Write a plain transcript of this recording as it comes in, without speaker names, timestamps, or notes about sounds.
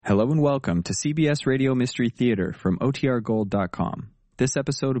Hello and welcome to CBS Radio Mystery Theater from OTRGold.com. This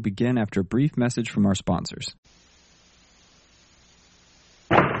episode will begin after a brief message from our sponsors.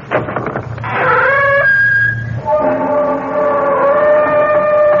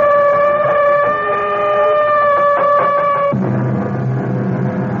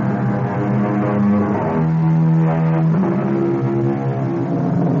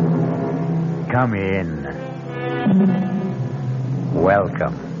 Come in.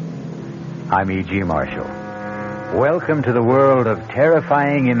 Welcome. I'm E.G. Marshall. Welcome to the world of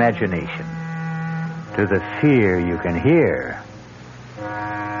terrifying imagination, to the fear you can hear.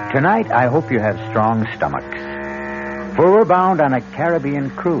 Tonight, I hope you have strong stomachs, for we're bound on a Caribbean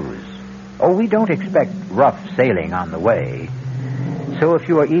cruise. Oh, we don't expect rough sailing on the way. So if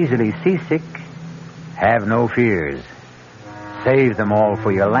you are easily seasick, have no fears. Save them all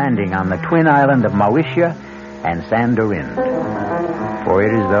for your landing on the twin island of Mauritia and Sandorin. For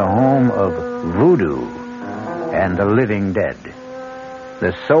it is the home of voodoo and the living dead,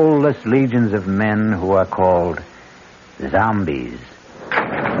 the soulless legions of men who are called zombies.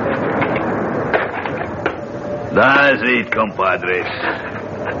 That's it, compadres.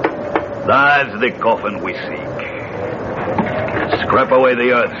 That's the coffin we seek. Scrap away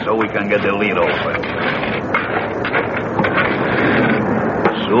the earth so we can get the lid open.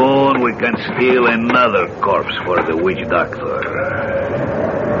 Soon we can steal another corpse for the witch doctor.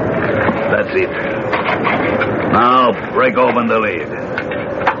 That's it. Now break open the lid.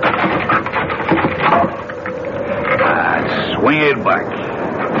 Swing it back.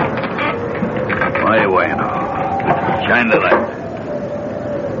 Muy bueno. Shine the light.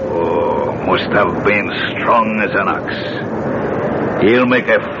 Oh, must have been strong as an ox. He'll make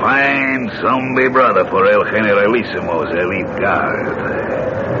a fine zombie brother for El Generalissimo's elite guard.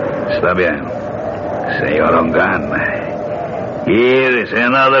 Está bien. Señor Ongan. Here is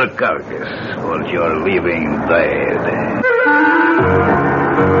another carcass for your living dead.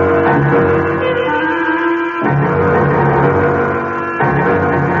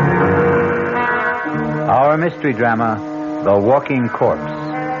 Our mystery drama, The Walking Corpse,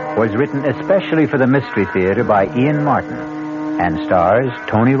 was written especially for the Mystery Theater by Ian Martin and stars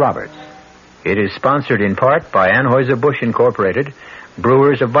Tony Roberts. It is sponsored in part by Anheuser-Busch Incorporated,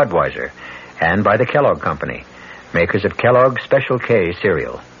 brewers of Budweiser, and by the Kellogg Company, makers of Kellogg's Special K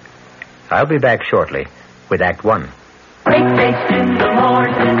cereal. I'll be back shortly with Act One. Great taste in the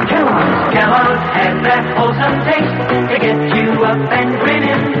morning, Kellogg's has that wholesome taste to get you up and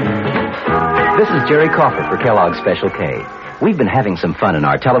grinning. This is Jerry Crawford for Kellogg's Special K. We've been having some fun in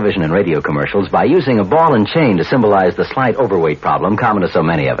our television and radio commercials by using a ball and chain to symbolize the slight overweight problem common to so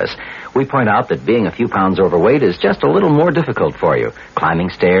many of us. We point out that being a few pounds overweight is just a little more difficult for you.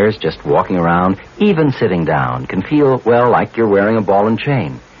 Climbing stairs, just walking around, even sitting down can feel, well, like you're wearing a ball and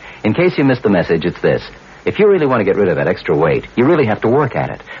chain. In case you missed the message, it's this. If you really want to get rid of that extra weight, you really have to work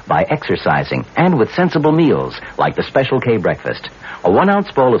at it by exercising and with sensible meals like the Special K breakfast. A 1-ounce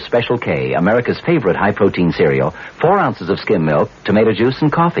bowl of Special K, America's favorite high-protein cereal, 4 ounces of skim milk, tomato juice,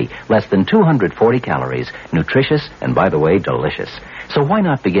 and coffee. Less than 240 calories. Nutritious and, by the way, delicious. So why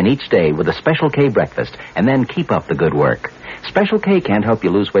not begin each day with a Special K breakfast and then keep up the good work? Special K can't help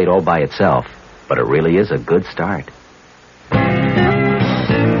you lose weight all by itself, but it really is a good start.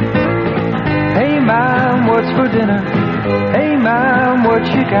 Hey, Mom, what's for dinner? Hey, Mom, what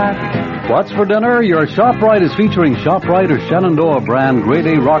you got? What's for dinner? Your ShopRite is featuring ShopRite or Shenandoah brand Grade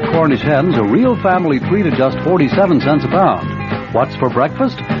A Rock Cornish hens, a real family treat at just 47 cents a pound. What's for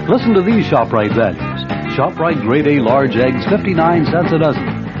breakfast? Listen to these ShopRite values. ShopRite Grade A large eggs, 59 cents a dozen.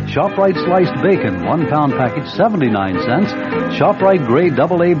 ShopRite sliced bacon, 1 pound package, 79 cents. ShopRite Grade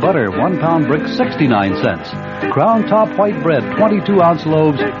AA butter, 1 pound brick, 69 cents. Crown Top white bread, 22-ounce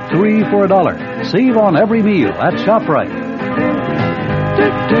loaves, 3 for $1. Save on every meal at ShopRite.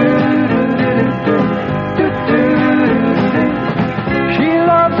 She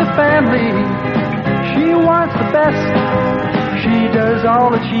loves the family. She wants the best. She does all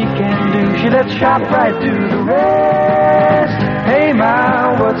that she can do. She lets ShopRite do the rest. Hey,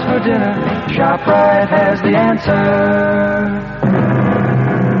 Ma, what's for dinner? ShopRite has the answer.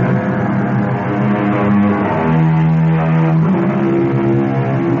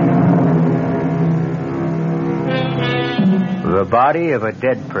 The body of a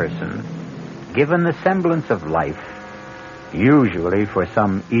dead person, given the semblance of life, usually for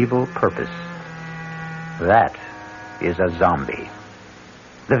some evil purpose. That is a zombie.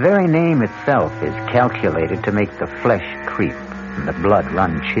 The very name itself is calculated to make the flesh creep and the blood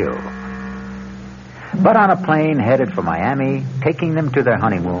run chill. But on a plane headed for Miami, taking them to their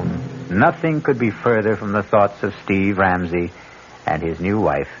honeymoon, nothing could be further from the thoughts of Steve Ramsey and his new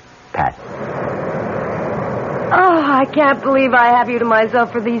wife, Pat. Oh, I can't believe I have you to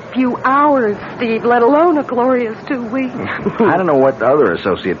myself for these few hours, Steve, let alone a glorious 2 weeks. I don't know what the other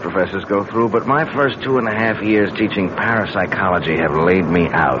associate professors go through, but my first 2.5 years teaching parapsychology have laid me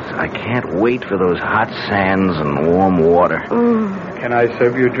out. I can't wait for those hot sands and warm water. Can I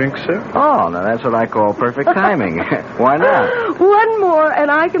serve you a drink, sir? Oh, now that's what I call perfect timing. Why not? One more, and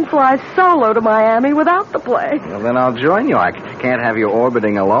I can fly solo to Miami without the plane. Well, then I'll join you. I can't have you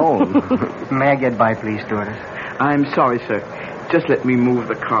orbiting alone. May I get by, please, stewardess? I'm sorry, sir. Just let me move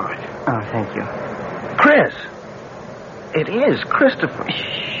the cart. Oh, thank you. Chris! It is Christopher.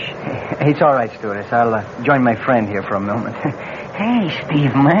 It's all right, stewardess. I'll join my friend here for a moment. Hey,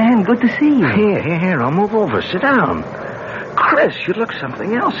 Steve, man. Good to see you. Here. I'll move over. Sit down. Chris, you look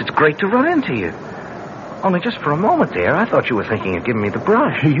something else. It's great to run into you. Only just for a moment there, I thought you were thinking of giving me the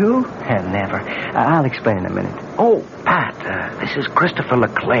brush. You? Never. I'll explain in a minute. Oh, Pat, this is Christopher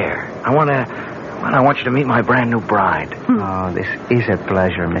LeClaire. I want you to meet my brand new bride. Oh, this is a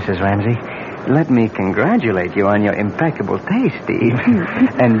pleasure, Mrs. Ramsey. Let me congratulate you on your impeccable taste, Steve.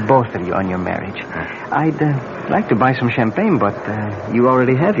 And both of you on your marriage. I'd like to buy some champagne, but you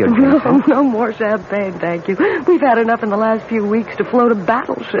already have your drink. No more champagne, thank you. We've had enough in the last few weeks to float a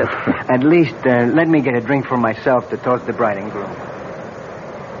battleship. At least, let me get a drink for myself to toast the bride and groom.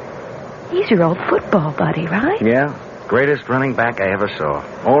 He's your old football buddy, right? Yeah. Greatest running back I ever saw.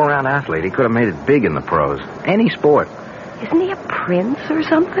 All-around athlete. He could have made it big in the pros. Any sport. Isn't he a prince or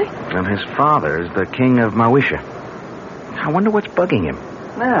something? And his father is the king of Mawisha. I wonder what's bugging him.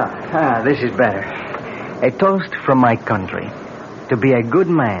 Now, this is better. A toast from my country. To be a good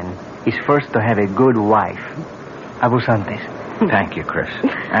man is first to have a good wife. Abusantes. Thank you, Chris.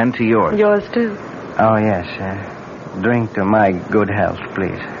 And to yours. Yours, too. Oh, yes. Drink to my good health,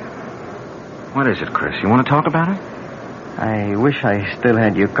 please. What is it, Chris? You want to talk about it? I wish I still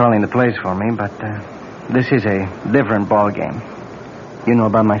had you calling the plays for me, but this is a different ball game. You know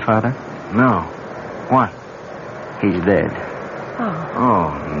about my father? No. What? He's dead.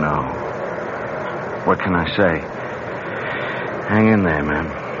 Oh, no. What can I say? Hang in there,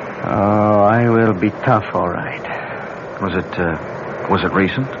 man. Oh, I will be tough, all right. Was it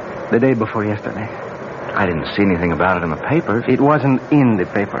recent? The day before yesterday. I didn't see anything about it in the papers. It wasn't in the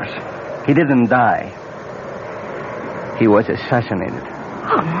papers. He didn't die. He was assassinated.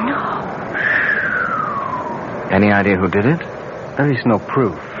 Oh, no. Any idea who did it? There is no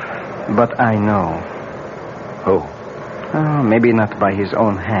proof, but I know. Who? Oh, maybe not by his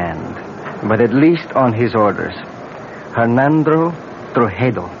own hand, but at least on his orders. Hernando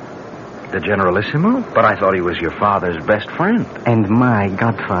Trujillo. The Generalissimo? But I thought he was your father's best friend. And my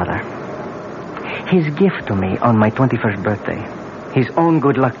godfather. His gift to me on my 21st birthday. His own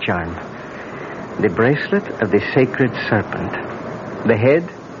good luck charm. The bracelet of the sacred serpent. The head,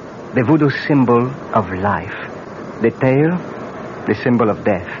 the voodoo symbol of life. The tail, the symbol of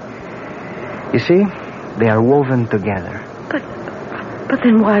death. You see, they are woven together. But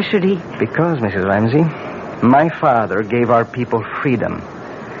then why should he? Because, Mrs. Ramsey, my father gave our people freedom.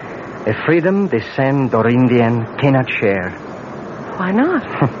 A freedom the San Dorindian cannot share. Why not?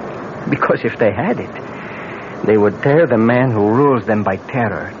 Because if they had it, they would tear the man who rules them by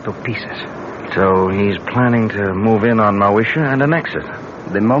terror to pieces. So he's planning to move in on Mawisha and annex it.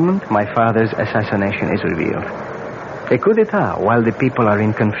 The moment my father's assassination is revealed. A coup d'etat while the people are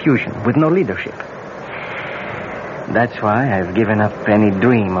in confusion with no leadership. That's why I've given up any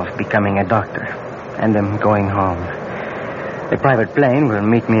dream of becoming a doctor and am going home. A private plane will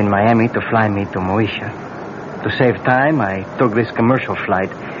meet me in Miami to fly me to Mawisha. To save time, I took this commercial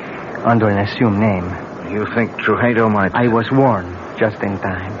flight under an assumed name. You think Trujillo might... I was warned just in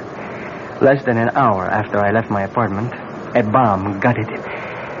time. Less than an hour after I left my apartment, a bomb gutted it.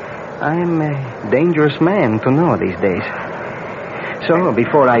 I'm a dangerous man to know these days. So,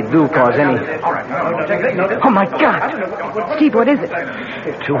 before I do cause any... Oh, my God! Steve, what is it?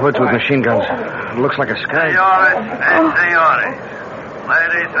 Two hoods with machine guns. It looks like a sky. Signores.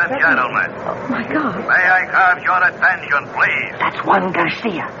 Ladies and gentlemen. Oh, my God. May I have your attention, please? That's Juan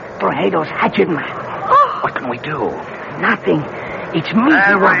Garcia, Trujillo's hatchet man. What can we do? Nothing. It's me.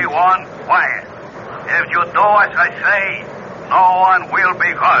 Everyone quiet. If you do as I say, no one will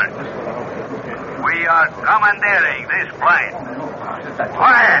be hurt. We are commandeering this plane.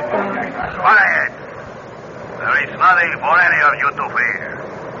 Quiet! Quiet! There is nothing for any of you to fear.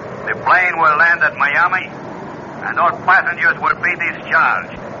 The plane will land at Miami, and all passengers will be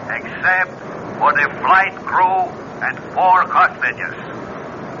discharged, except for the flight crew and 4 hostages.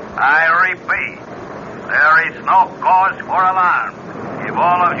 I repeat, there is no cause for alarm if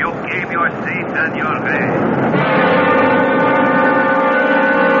all of you keep your seats and your beds.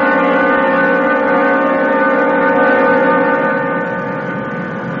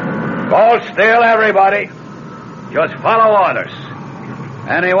 still, everybody. Just follow orders.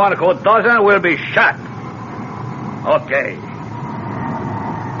 Anyone who doesn't will be shot. Okay.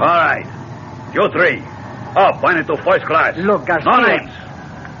 All right. You three. Up, pointing to first class. Look, Garcia. No names.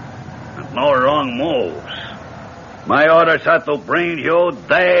 And no wrong moves. My orders are to bring you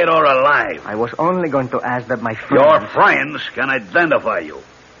dead or alive. I was only going to ask that my friends... Your friends can identify you.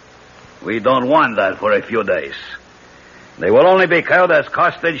 We don't want that for a few days. They will only be held as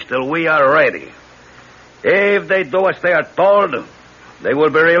hostage till we are ready. If they do as they are told, they will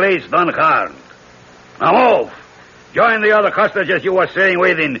be released unharmed. Now move. Join the other hostages you were sitting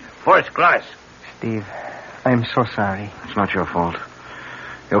with in first class. Steve, I'm so sorry. It's not your fault.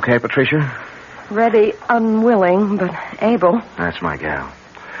 You okay, Patricia? Ready, unwilling, but able. That's my gal.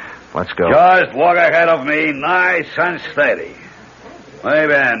 Let's go. Just walk ahead of me, nice and steady. Muy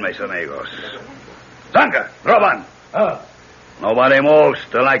bien, mis amigos. Zanka, drop on. Nobody moves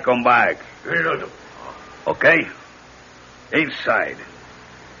till I come back. Okay? Inside.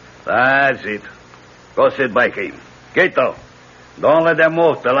 That's it. Go sit by him. Quito, don't let them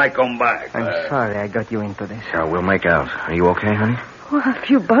move till I come back. I'm sorry I got you into this. Yeah, we'll make out. Are you okay, honey? Well, a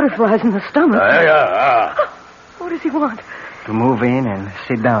few butterflies in the stomach. What does he want? To move in and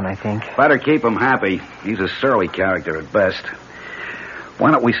sit down, I think. Better keep him happy. He's a surly character at best.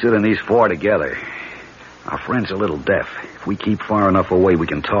 Why don't we sit in these four together? Our friend's a little deaf. If we keep far enough away, we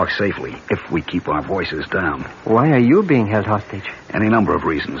can talk safely. If we keep our voices down. Why are you being held hostage? Any number of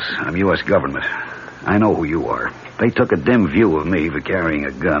reasons. I'm U.S. government. I know who you are. They took a dim view of me for carrying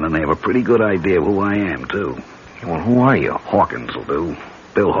a gun, and they have a pretty good idea of who I am, too. Well, who are you? Hawkins will do.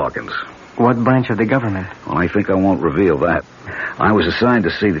 Bill Hawkins. What branch of the government? Well, I think I won't reveal that. I was assigned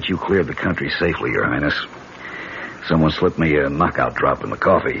to see that you cleared the country safely, Your Highness. Someone slipped me a knockout drop in the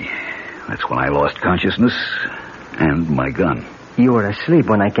coffee. That's when I lost consciousness and my gun. You were asleep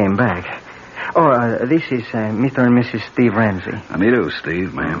when I came back. Oh, this is Mr. and Mrs. Steve Ramsey. How do you do,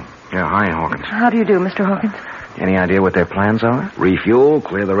 Steve, ma'am? Yeah, hi, Hawkins. How do you do, Mr. Hawkins? Any idea what their plans are? Refuel,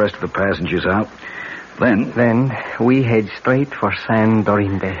 clear the rest of the passengers out. Then we head straight for San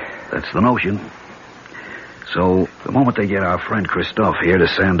Dorinde. That's the notion. So, the moment they get our friend Christophe here to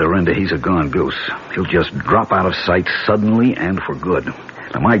San Dorinde, he's a gone goose. He'll just drop out of sight suddenly and for good.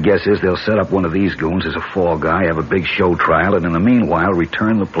 Now, my guess is they'll set up one of these goons as a fall guy, have a big show trial, and in the meanwhile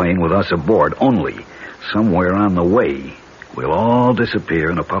return the plane with us aboard. Only, somewhere on the way, we'll all disappear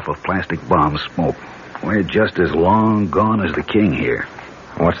in a puff of plastic bomb smoke. We're just as long gone as the king here.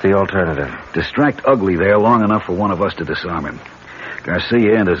 What's the alternative? Distract Ugly there long enough for one of us to disarm him.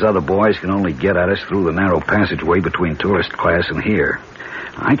 Garcia and his other boys can only get at us through the narrow passageway between tourist class and here.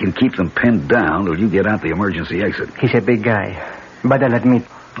 I can keep them pinned down till you get out the emergency exit. He's a big guy. But I'll admit...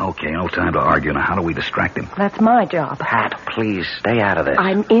 Okay, no time to argue. Now, how do we distract him? That's my job. Pat, please, stay out of this.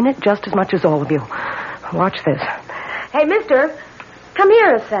 I'm in it just as much as all of you. Watch this. Hey, mister, come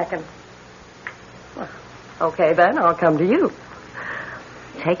here a second. Well, okay, then, I'll come to you.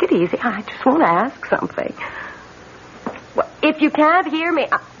 Take it easy. I just want to ask something. Well, if you can't hear me,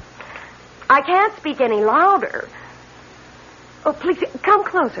 I can't speak any louder. Oh, please, come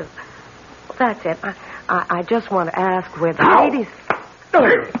closer. That's it. I just want to ask where the ladies...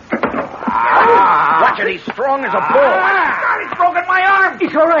 Watch it, he's strong as a bull. God, he's broken my arm.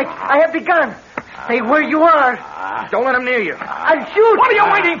 It's all right. I have the gun. Stay where you are. Don't let him near you. I'll shoot. What are you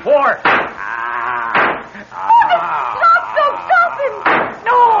waiting for? Stop him!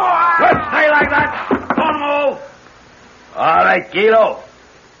 No! Good, stay like that. Don't move. All right, Kilo.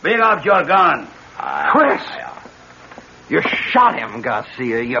 Bring up your gun. Chris, you shot him,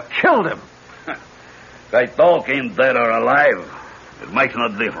 Garcia. You killed him. I told him dead or alive. It makes no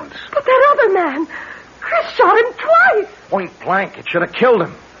difference. But that other man, Chris shot him twice. Point blank. It should have killed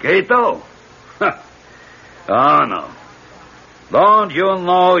him. Quito? Oh, no. Don't you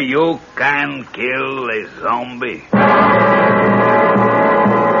know you can kill a zombie?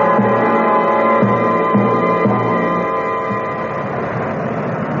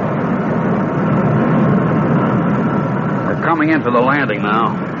 We're coming in for the landing now.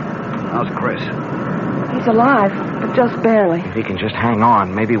 How's Chris? He's alive, but just barely. If he can just hang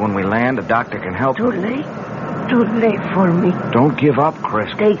on, maybe when we land, a doctor can help Too him. late. Too late for me. Don't give up, Chris.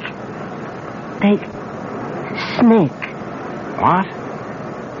 Take Snake. What?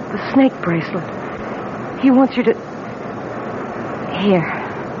 The snake bracelet. He wants you to... Here.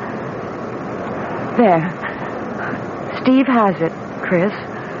 There. Steve has it, Chris.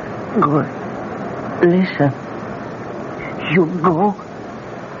 Good. Listen. You go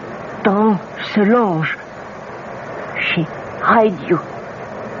down Solange. She hide you.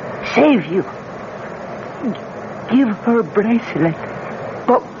 Save you. Give her bracelet.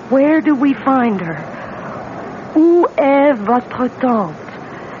 Where do we find her? Où est votre tante?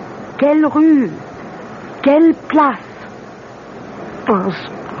 Quelle rue? Quelle place?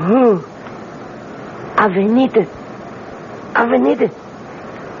 Avenida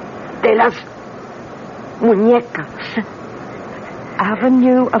de las Muñecas.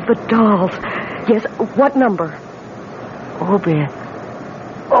 Avenue of the Dolls. Yes, what number? Over there.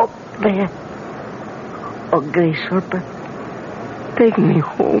 Oh, Grace Harper, take me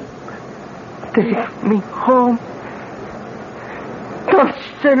home. Take me home. Don't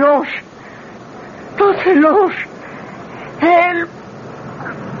se loge. Help!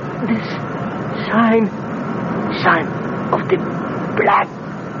 This sign of the black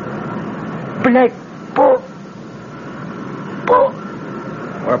bull.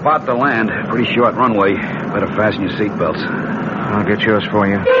 We're about to land. Pretty short runway. Better fasten your seatbelts. I'll get yours for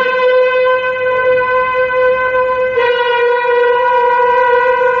you.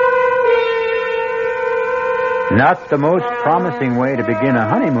 Not the most promising way to begin a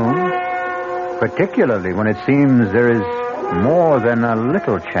honeymoon, particularly when it seems there is more than a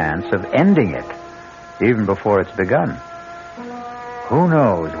little chance of ending it, even before it's begun. Who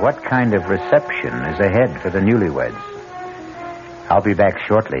knows what kind of reception is ahead for the newlyweds? I'll be back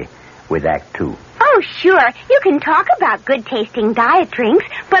shortly with Act 2. Oh, sure. You can talk about good-tasting diet drinks,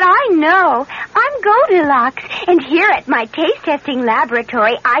 but I know. I'm Goldilocks, and here at my taste-testing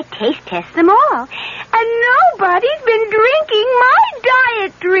laboratory, I taste-test them all. And nobody's been drinking my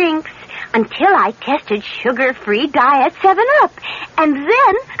diet drinks until I tested sugar-free Diet 7-Up. And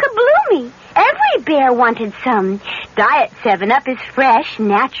then, kabloomy, every bear wanted some. Diet 7-Up is fresh,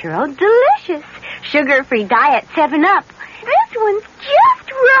 natural, delicious. Sugar-free Diet 7-Up. This one's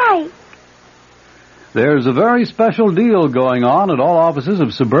just right. There's a very special deal going on at all offices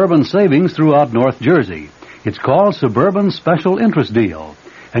of Suburban Savings throughout North Jersey. It's called Suburban Special Interest Deal.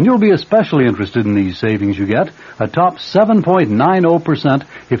 And you'll be especially interested in these savings you get. A top 7.90%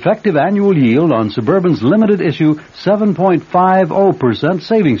 effective annual yield on Suburban's limited issue 7.50%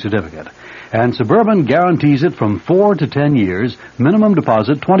 savings certificate. And Suburban guarantees it from 4 to 10 years, minimum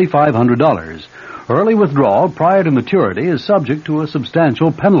deposit $2,500. Early withdrawal prior to maturity is subject to a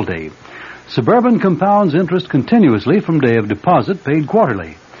substantial penalty. Suburban compounds interest continuously from day of deposit, paid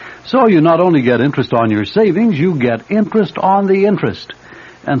quarterly. So you not only get interest on your savings, you get interest on the interest.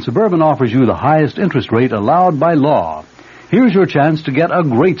 And Suburban offers you the highest interest rate allowed by law. Here's your chance to get a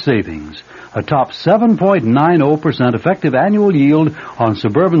great savings. A top 7.90% effective annual yield on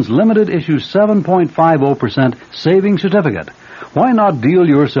Suburban's limited issue 7.50% savings certificate. Why not deal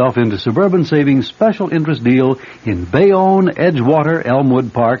yourself into Suburban Savings special interest deal in Bayonne, Edgewater,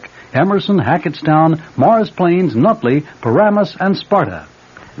 Elmwood Park, Emerson, Hackettstown, Morris Plains, Nutley, Paramus, and Sparta?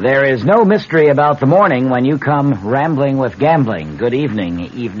 There is no mystery about the morning when you come rambling with gambling. Good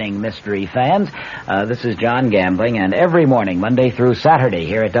evening mystery fans. This is John Gambling, and every morning, Monday through Saturday,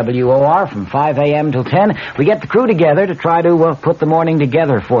 here at WOR from 5 a.m. till 10, we get the crew together to try to put the morning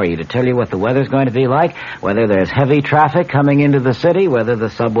together for you, to tell you what the weather's going to be like, whether there's heavy traffic coming into the city, whether the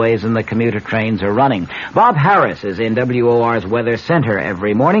subways and the commuter trains are running. Bob Harris is in WOR's Weather Center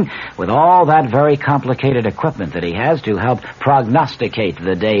every morning with all that very complicated equipment that he has to help prognosticate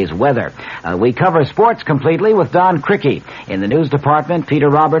the day's weather. We cover sports completely with Don Cricky. In the news department, Peter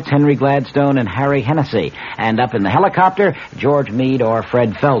Roberts, Henry Gladstone, and Harry Hennessy. And up in the helicopter, George Meade or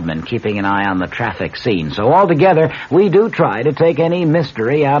Fred Feldman, keeping an eye on the traffic scene. So altogether, we do try to take any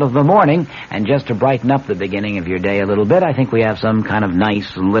mystery out of the morning. And just to brighten up the beginning of your day a little bit, I think we have some kind of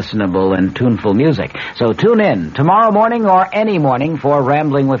nice, listenable, and tuneful music. So tune in tomorrow morning or any morning for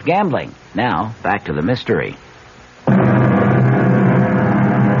Rambling with Gambling. Now, back to the mystery.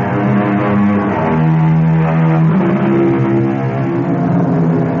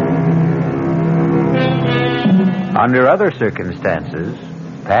 Under other circumstances,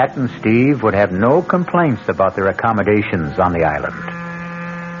 Pat and Steve would have no complaints about their accommodations on the island.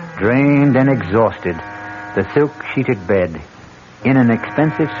 Drained and exhausted, the silk-sheeted bed in an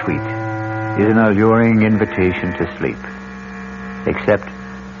expensive suite is an alluring invitation to sleep. Except,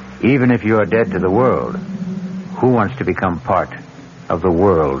 even if you're dead to the world, who wants to become part of the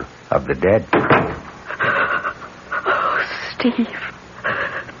world of the dead? Oh, Steve.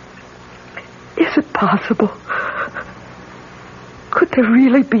 Is it possible? Could there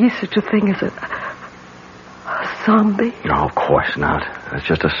really be such a thing as a zombie? No, of course not. It's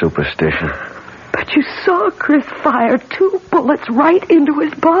just a superstition. But you saw Chris fire 2 bullets right into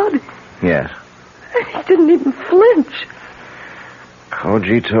his body. Yes. And he didn't even flinch.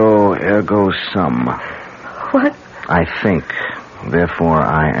 Cogito ergo sum. What? I think. Therefore,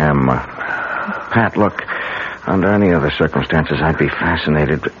 I am. Pat, look, under any other circumstances, I'd be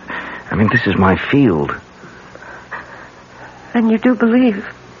fascinated. I mean, this is my field. And you do believe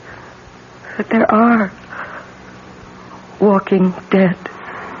that there are walking dead?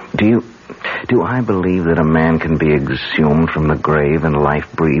 Do I believe that a man can be exhumed from the grave and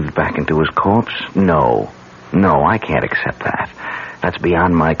life breathed back into his corpse? No, I can't accept that. That's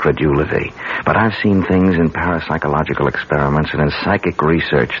beyond my credulity. But I've seen things in parapsychological experiments and in psychic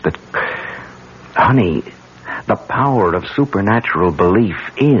research that... Honey, the power of supernatural belief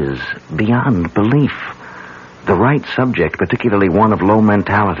is beyond belief. The right subject, particularly one of low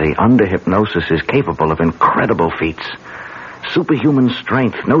mentality, under hypnosis, is capable of incredible feats. Superhuman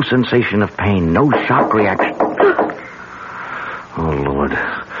strength, no sensation of pain, no shock reaction. Oh, Lord.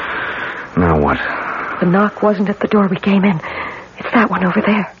 Now what? The knock wasn't at the door we came in. It's that one over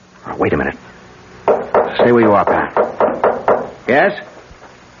there. Oh, wait a minute. Stay where you are, Pat. Yes?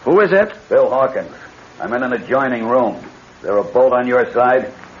 Who is it? Bill Hawkins. I'm in an adjoining room. Is there a bolt on your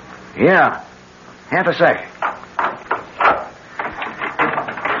side? Yeah. Half a sec.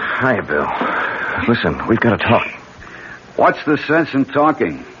 Hi, Bill. Listen, we've got to talk. What's the sense in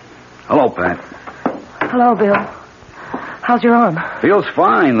talking? Hello, Pat. Hello, Bill. How's your arm? Feels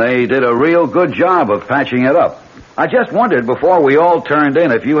fine. They did a real good job of patching it up. I just wondered before we all turned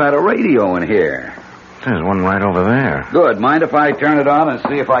in if you had a radio in here. There's one right over there. Good. Mind if I turn it on and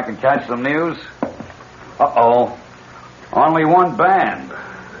see if I can catch some news? Uh-oh. Only one band.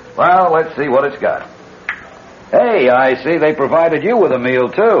 Well, let's see what it's got. Hey, I see they provided you with a meal,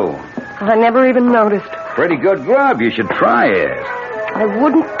 too. I never even noticed. Pretty good grub. You should try it. I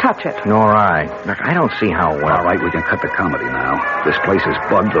wouldn't touch it. Nor I. Look, I don't see how well. All right, we can cut the comedy now. This place is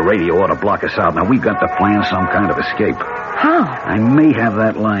bugged. The radio ought to block us out. Now, we've got to plan some kind of escape. How? I may have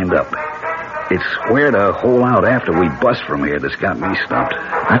that lined up. It's where to hole out after we bust from here that's got me stumped.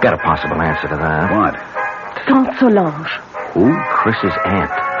 I've got a possible answer to that. What? Saint Solange. Who? Chris's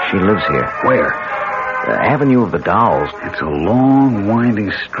aunt. She lives here. Where? The Avenue of the Dolls. It's a long,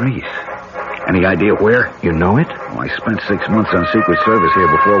 winding street. Any idea where? You know it? Well, I spent 6 months on Secret Service here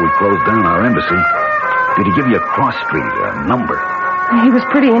before we closed down our embassy. Did he give you a cross street, a number? He was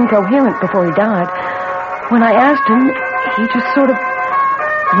pretty incoherent before he died. When I asked him, he just sort of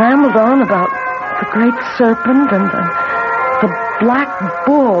rambled on about the great serpent and the black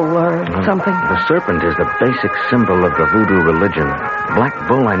bull or something. The serpent is the basic symbol of the voodoo religion. Black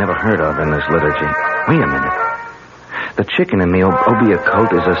bull I never heard of in this liturgy. Wait a minute. The chicken in the obia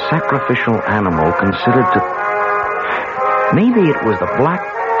coat is a sacrificial animal considered to... Maybe it was the black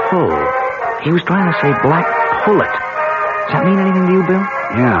pull. He was trying to say black pullet. Does that mean anything to you, Bill?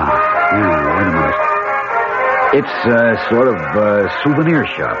 Yeah, wait a minute. It's sort of a souvenir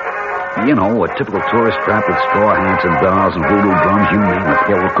shop. You know, a typical tourist trap with straw hats and dolls and voodoo drums, you name it.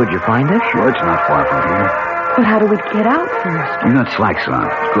 Yeah, well, could you find it? Sure, it's not far from here. But how do we get out first? You got slacks on.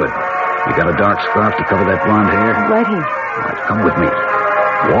 Good. You got a dark scarf to cover that blonde hair? Right here. All right, come with me.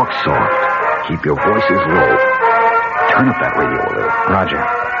 Walk soft. Keep your voices low. Turn up that radio a little. Roger.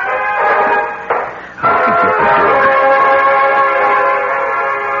 I'll get the door.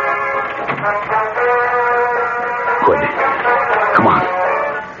 Good. Come on.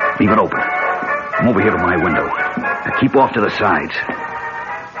 Leave it open. Come over here to my window. Now keep off to the sides.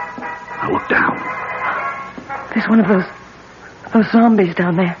 Now look down. There's one of those zombies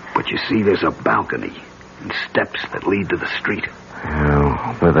down there. But you see, there's a balcony and steps that lead to the street.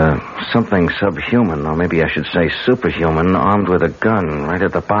 Oh, with something subhuman, or maybe I should say superhuman, armed with a gun right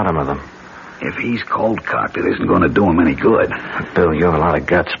at the bottom of them. If he's cold-cocked, it isn't going to do him any good. Bill, you have a lot of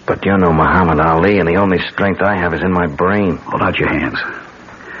guts, but you're no Muhammad Ali, and the only strength I have is in my brain. Hold out your hands.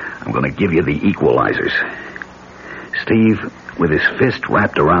 I'm going to give you the equalizers. Steve, with his fist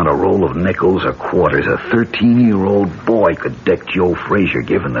wrapped around a roll of nickels or quarters, a 13-year-old boy could deck Joe Frazier,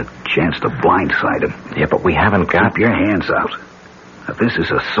 given the chance to blindside him. Yeah, but we haven't got... Keep your hands out. Now, this is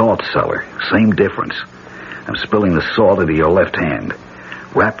a salt cellar. Same difference. I'm spilling the salt into your left hand.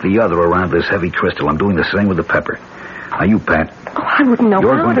 Wrap the other around this heavy crystal. I'm doing the same with the pepper. Now, you, Pat. Oh, I wouldn't know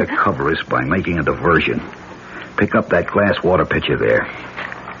You're how going to cover us by making a diversion. Pick up that glass water pitcher there.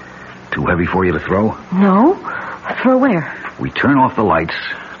 Too heavy for you to throw? No. Throw where? We turn off the lights,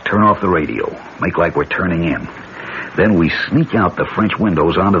 turn off the radio, make like we're turning in. Then we sneak out the French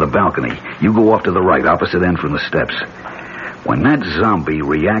windows onto the balcony. You go off to the right, opposite end from the steps. When that zombie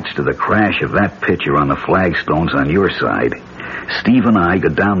reacts to the crash of that pitcher on the flagstones on your side, Steve and I go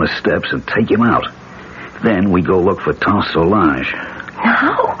down the steps and take him out. Then we go look for Saint Solange.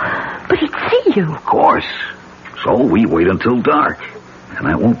 No, but he'd see you. Of course. So we wait until dark. And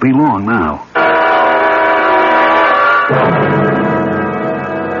that won't be long now.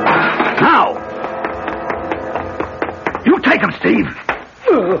 Now! You take him, Steve!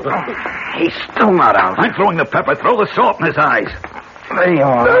 He's still not out. I'm throwing the pepper. Throw the salt in his eyes. There you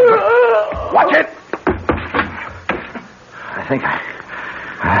are. Watch it. I think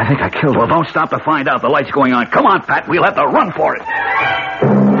I killed him. Well, don't stop to find out. The light's going on. Come on, Pat. We'll have to run for it.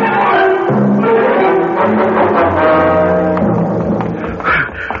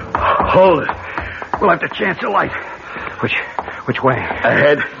 Hold it. We'll have to chance the light. Which way?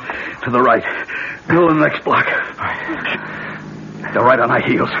 Ahead. To the right. Go to the next block. They're right on our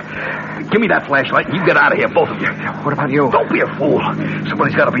heels. Give me that flashlight and you get out of here, both of you. What about you? Don't be a fool.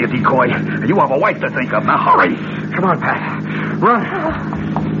 Somebody's got to be a decoy. You have a wife to think of. Now, hurry. Come on, Pat. Run.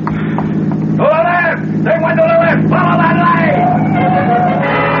 To the left. They went to the left. Follow that light.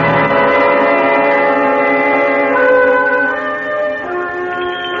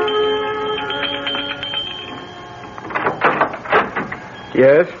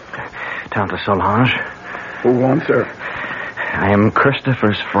 Yes? Tante Solange. Who wants her? I am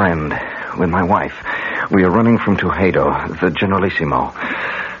Christopher's friend with my wife. We are running from Tuxedo, the Generalissimo.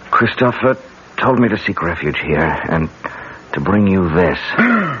 Christopher told me to seek refuge here and to bring you this.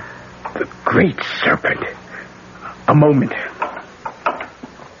 The great serpent. A moment.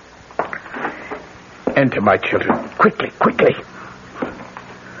 Enter, my children. Quickly, quickly.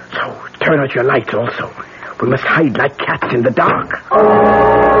 So, turn out your lights also. We must hide like cats in the dark.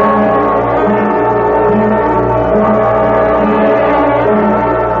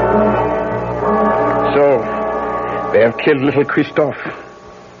 So, they have killed little Christophe.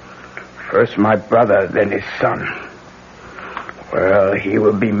 First my brother, then his son. Well, he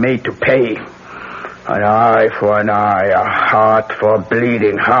will be made to pay. An eye for an eye, a heart for a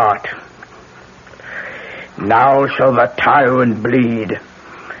bleeding heart. Now shall the tyrant bleed.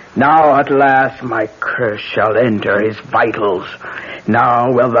 Now at last my curse shall enter his vitals.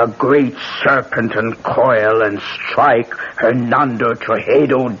 Now will the great serpent uncoil and strike Hernando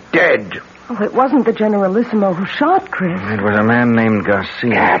Tuxedo dead. Oh, it wasn't the Generalissimo who shot Chris. It was a man named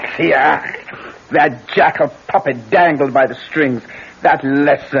Garcia. Garcia! That jackal puppet dangled by the strings. That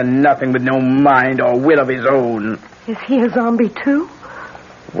less than nothing with no mind or will of his own. Is he a zombie, too?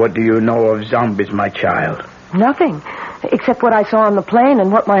 What do you know of zombies, my child? Nothing, except what I saw on the plane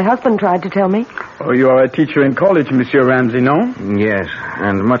and what my husband tried to tell me. Oh, you are a teacher in college, Monsieur Ramsey, no? Yes,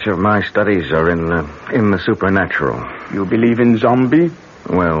 and much of my studies are in the supernatural. You believe in zombie?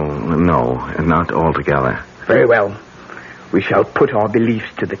 Well, no, not altogether. Very well. We shall put our beliefs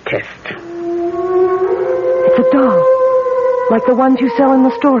to the test. It's a doll, like the ones you sell in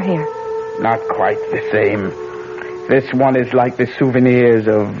the store here. Not quite the same. This one is like the souvenirs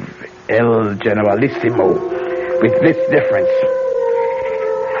of El Generalissimo, with this difference.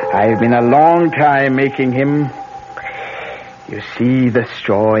 I've been a long time making him. You see, the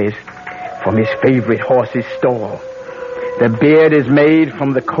straw is from his favorite horse's stall. The beard is made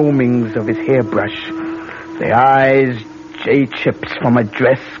from the combings of his hairbrush. The eyes, J-chips from a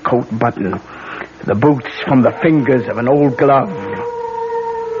dress coat button. The boots from the fingers of an old glove.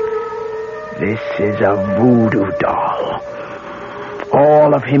 This is a voodoo doll.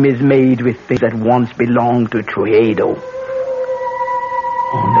 All of him is made with things that once belonged to Tuxedo.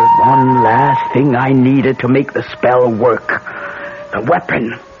 Only one last thing I needed to make the spell work. The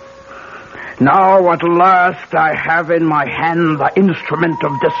weapon. Now at last I have in my hand the instrument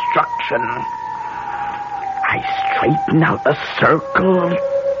of destruction. I straighten out the circle,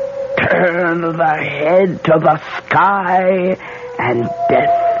 turn the head to the sky, and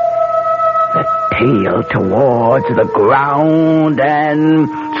death. The tail towards the ground, and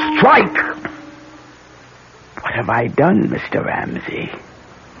strike! What have I done, Mr. Ramsey?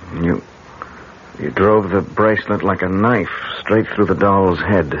 You drove the bracelet like a knife straight through the doll's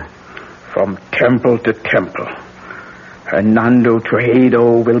head. From temple to temple. Hernando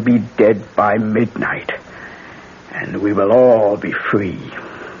Tuxedo will be dead by midnight. And we will all be free.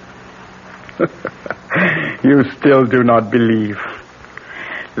 You still do not believe.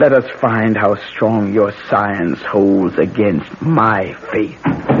 Let us find how strong your science holds against my faith.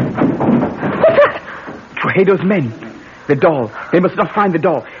 What's that? Tuxedo's men. The doll. They must not find the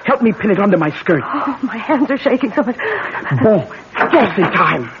doll. Help me pin it under my skirt. Oh, my hands are shaking so much. Oh, just in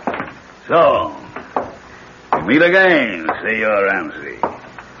time. So, we meet again, Senor Ramsey.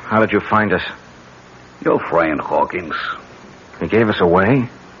 How did you find us? Your friend Hawkins. He gave us away?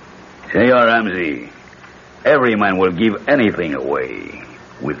 Senor Ramsey, every man will give anything away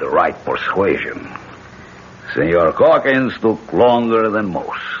with the right persuasion. Senor Hawkins took longer than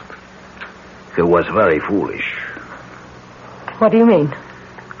most. He was very foolish. What do you mean?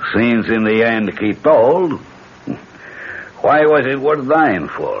 Since in the end he told, why was it worth dying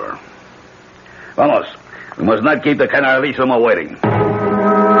for? Vamos, we must not keep the Generalissimo waiting.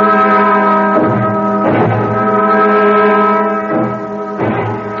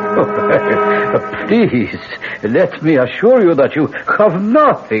 Please, let me assure you that you have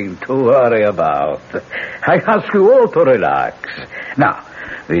nothing to worry about. I ask you all to relax. Now,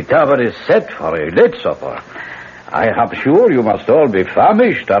 the table is set for a late supper. I am sure you must all be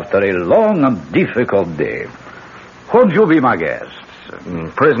famished after a long and difficult day. Won't you be my guests?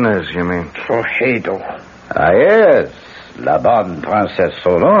 Prisoners, you mean? For Haydel. Ah, yes. La bonne Princess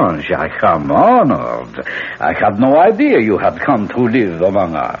Solange, I am honored. I had no idea you had come to live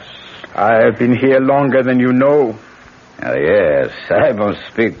among us. I have been here longer than you know. Ah, yes, I must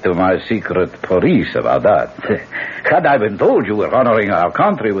speak to my secret police about that. Had I been told you were honoring our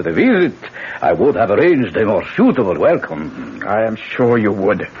country with a visit, I would have arranged a more suitable welcome. I am sure you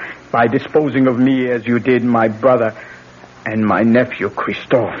would, by disposing of me as you did my brother and my nephew,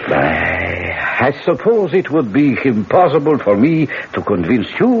 Christophe. I suppose it would be impossible for me to convince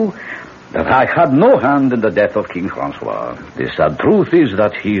you that I had no hand in the death of King Francois. The sad truth is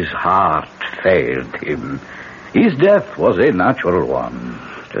that his heart failed him. His death was a natural one.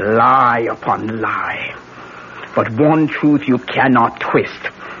 Lie upon lie. But one truth you cannot twist.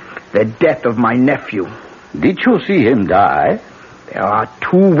 The death of my nephew. Did you see him die? There are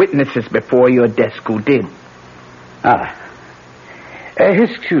 2 witnesses before your desk who did.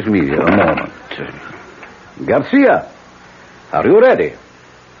 Excuse me a moment. Garcia, are you ready?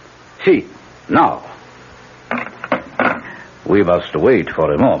 See, now. We must wait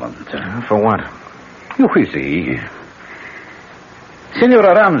for a moment. For what? You will see.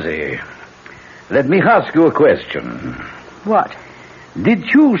 Senora Ramsey, let me ask you a question. What?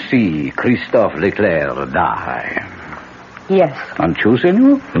 Did you see Christophe Leclerc die? Yes. And you,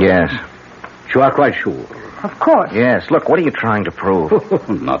 senor? Yes. You are quite sure? Of course. Yes. Look, what are you trying to prove?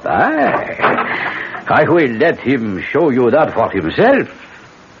 Not I. I will let him show you that for himself.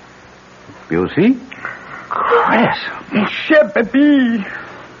 You see? Chris. Monsieur Baby.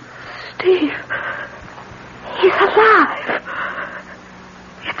 Steve. He's alive.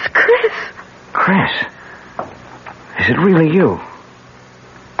 It's Chris. Chris. Is it really you?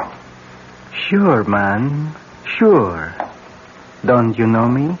 Sure, man. Sure. Don't you know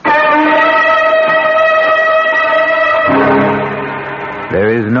me? There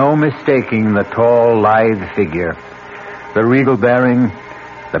is no mistaking the tall, lithe figure, the regal bearing,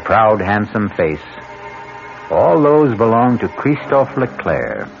 the proud, handsome face. All those belong to Christophe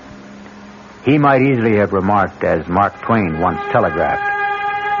Leclerc. He might easily have remarked, as Mark Twain once telegraphed,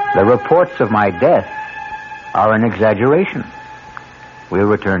 "The reports of my death are an exaggeration." We'll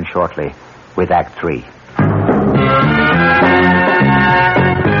return shortly with Act 3.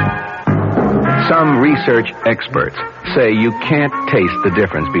 Some research experts say you can't taste the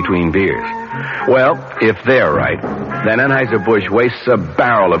difference between beers. Well, if they're right, then Anheuser-Busch wastes a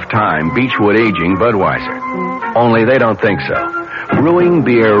barrel of time Beechwood aging Budweiser. Only they don't think so. Brewing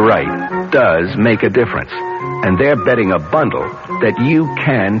beer right does make a difference. And they're betting a bundle that you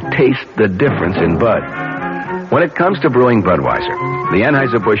can taste the difference in Bud. When it comes to brewing Budweiser, the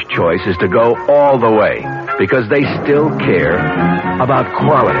Anheuser-Busch choice is to go all the way because they still care about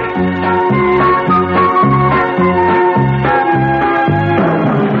quality.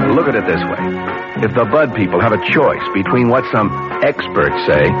 Look at it this way. If the Bud people have a choice between what some experts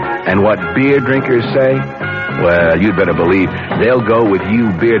say and what beer drinkers say, well, you'd better believe they'll go with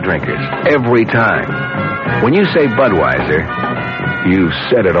you beer drinkers every time. When you say Budweiser, you've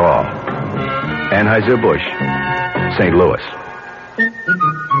said it all. Anheuser-Busch, St. Louis.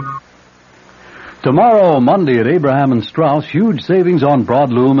 Tomorrow, Monday at Abraham and Strauss, huge savings on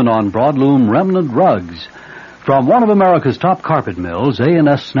broadloom and on broadloom remnant rugs. From one of America's top carpet mills,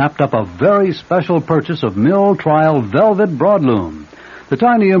 A&S snapped up a very special purchase of mill trial velvet broadloom. The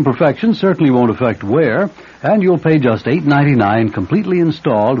tiny imperfections certainly won't affect wear, and you'll pay just $8.99 completely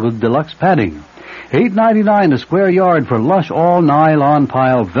installed with deluxe padding. $8.99 a square yard for lush all-nylon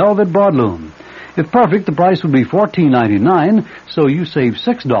pile velvet broadloom. If perfect, the price would be $14.99, so you save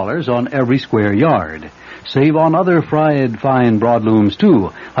 $6 on every square yard. Save on other fried fine broadlooms,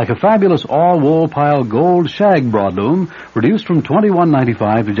 too, like a fabulous all-wool pile gold shag broadloom, reduced from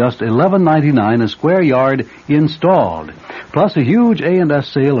 $21.95 to just $11.99 a square yard installed. Plus a huge A&S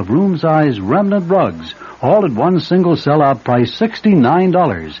sale of room-size remnant rugs, all at one single sellout price,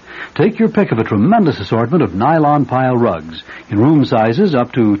 $69. Take your pick of a tremendous assortment of nylon pile rugs in room sizes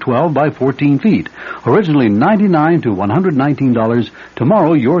up to 12 by 14 feet. Originally $99 to $119.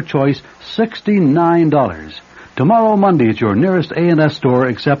 Tomorrow, your choice, $69. Tomorrow, Monday, at your nearest A&S store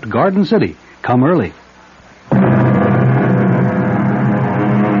except Garden City. Come early.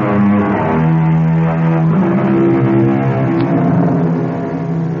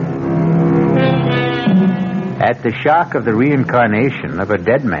 At the shock of the reincarnation of a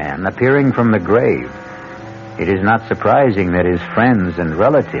dead man appearing from the grave, it is not surprising that his friends and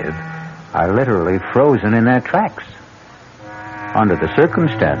relatives are literally frozen in their tracks. Under the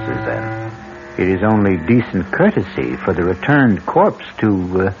circumstances, then, it is only decent courtesy for the returned corpse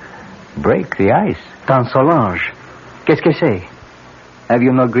to break the ice. Tante Solange, qu'est-ce que c'est? Have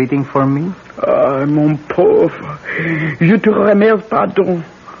you no greeting for me? Ah, mon pauvre. Je te remercie, pardon.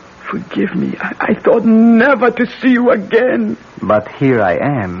 Forgive me. I thought never to see you again. But here I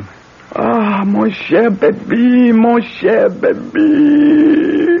am. Ah, mon cher baby, mon cher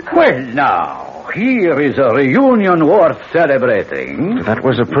baby. Well, now, here is a reunion worth celebrating. That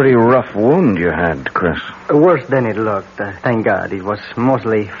was a pretty rough wound you had, Chris. Worse than it looked. Thank God. It was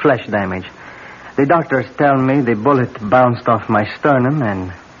mostly flesh damage. The doctors tell me the bullet bounced off my sternum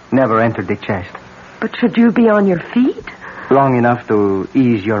and never entered the chest. But should you be on your feet? Long enough to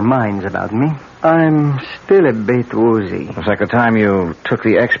ease your minds about me. I'm still a bit woozy. It was like the time you took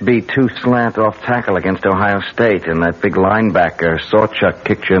the XB2 slant off tackle against Ohio State and that big linebacker, Sawchuck,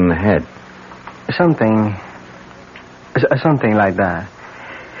 kicked you in the head. Something like that.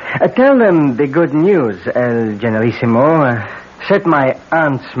 Tell them the good news, El Generalissimo. Set my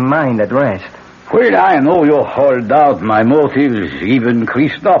aunt's mind at rest. Well, I know you hold out my motives, even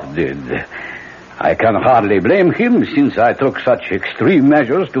Christophe did. I can hardly blame him, since I took such extreme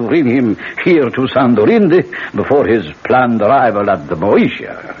measures to bring him here to Sandorinde before his planned arrival at the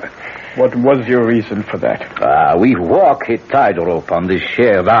Moesia. What was your reason for that? We walk a tightrope on this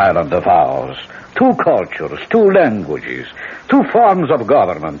shared island of ours. 2 cultures, 2 languages, 2 forms of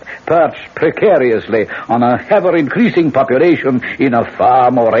government, perched precariously on a ever-increasing population in a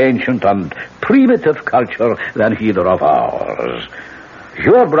far more ancient and primitive culture than either of ours.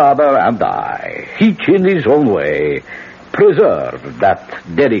 Your brother and I, each in his own way, preserved that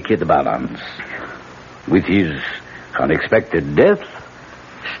delicate balance. With his unexpected death,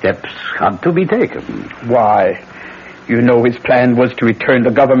 steps had to be taken. Why? You know his plan was to return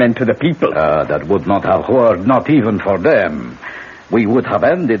the government to the people. That would not have worked, not even for them. We would have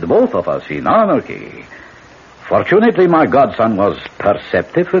ended, both of us, in anarchy. Fortunately, my godson was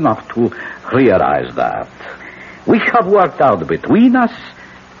perceptive enough to realize that. We have worked out between us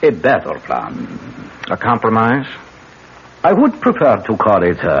a better plan. A compromise? I would prefer to call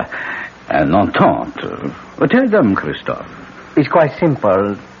it an entente. Tell them, Christophe. It's quite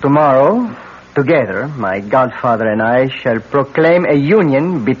simple. Tomorrow, together, my godfather and I shall proclaim a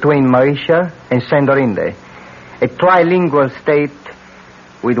union between Mauritia and Sandorinde. A trilingual state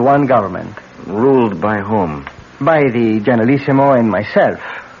with one government. Ruled by whom? By the Generalissimo and myself.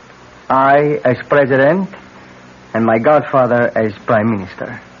 I as president, and my godfather as prime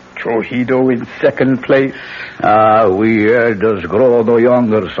minister. Trujillo in second place. We elders grow no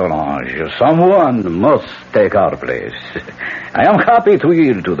younger, Solange. Someone must take our place. I am happy to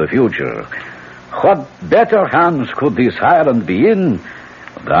yield to the future. What better hands could this island be in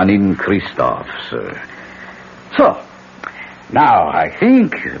than in Christophe's? So, now I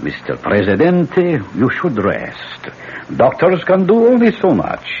think, Mr. Presidente, you should rest. Doctors can do only so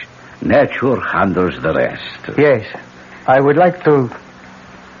much. Nature handles the rest. Yes, I would like to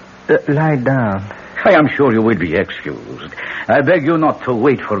lie down. I am sure you will be excused. I beg you not to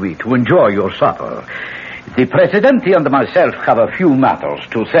wait for me to enjoy your supper. The Presidente and myself have a few matters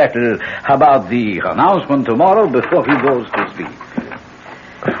to settle about the announcement tomorrow before he goes to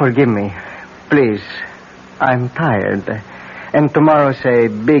sleep. Forgive me. Please. I'm tired. And tomorrow's a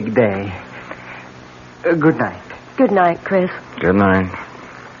big day. Good night. Good night, Chris. Good night.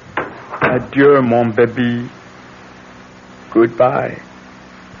 Adieu, mon baby. Goodbye.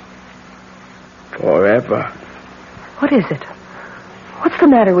 Forever. What is it? What's the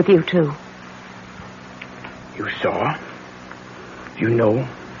matter with you two? You saw? You know?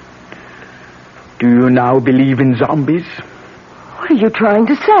 Do you now believe in zombies? What are you trying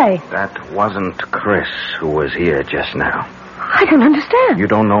to say? That wasn't Chris who was here just now. I don't understand. You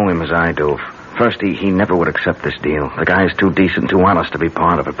don't know him as I do. First, he never would accept this deal. The guy's too decent, too honest to be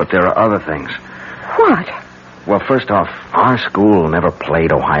part of it. But there are other things. What? Well, first off, our school never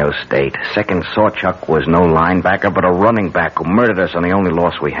played Ohio State. Second, Sawchuck was no linebacker, but a running back who murdered us on the only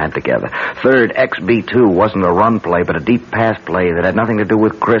loss we had together. Third, XB2 wasn't a run play, but a deep pass play that had nothing to do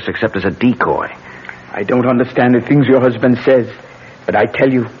with Chris except as a decoy. I don't understand the things your husband says, but I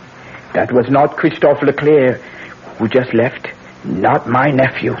tell you, that was not Christophe Leclerc who just left. Not my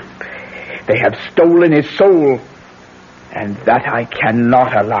nephew. They have stolen his soul, and that I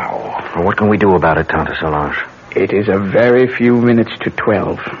cannot allow. Well, what can we do about it, Tante Solange? It is a very few minutes to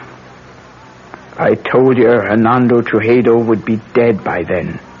 12. I told you Hernando Trujillo would be dead by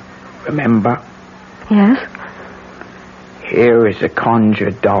then. Remember? Yes. Here is a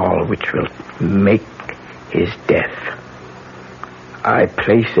conjured doll which will make his death. I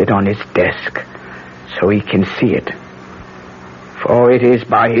place it on his desk so he can see it. For it is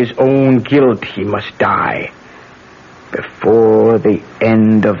by his own guilt he must die before the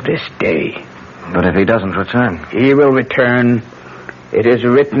end of this day. But if he doesn't return? He will return. It is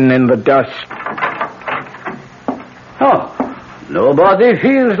written in the dust. Oh, nobody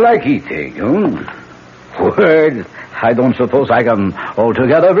feels like eating, Well, I don't suppose I can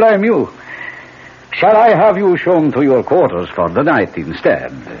altogether blame you. Shall I have you shown to your quarters for the night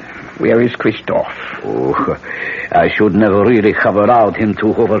instead? Where is Christoph? Oh, I should never really have allowed him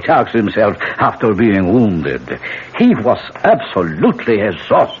to overtax himself after being wounded. He was absolutely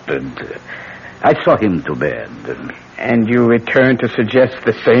exhausted. I saw him to bed. And you return to suggest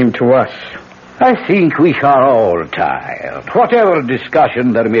the same to us? I think we are all tired. Whatever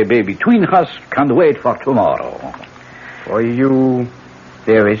discussion there may be between us can wait for tomorrow. For you,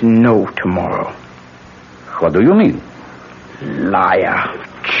 there is no tomorrow. What do you mean? Liar,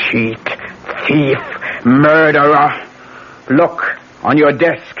 cheat, thief, murderer. Look, on your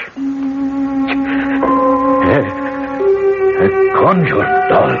desk. A conjured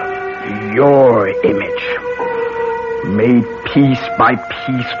doll. Your image. Made piece by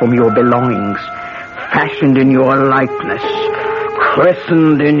piece from your belongings. Fashioned in your likeness.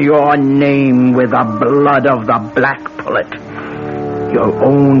 Christened in your name with the blood of the black pullet. Your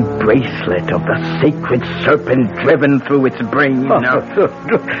own bracelet of the sacred serpent driven through its brain.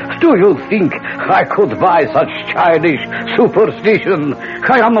 Do you think I could buy such childish superstition?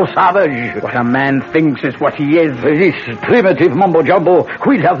 I am no savage. What a man thinks is what he is. This primitive mumbo-jumbo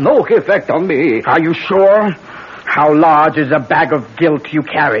will have no effect on me. Are you sure? How large is a bag of guilt you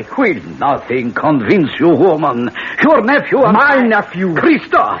carry? Will nothing convince you, woman? Your nephew and my nephew.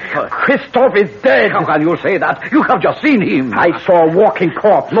 Christoph. Christoph is dead. How can you say that? You have just seen him. I saw a walking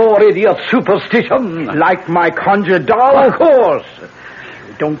corpse. More idiot superstition. Like my conjured doll? Of course.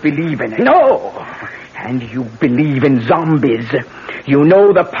 You don't believe in it. No. And you believe in zombies. You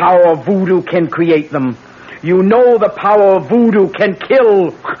know the power of voodoo can create them. You know the power of voodoo can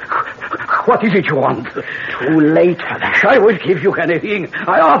kill. What is it you want? Too late for that. I will give you anything.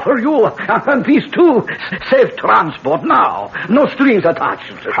 I offer you, and these two, safe transport now. No strings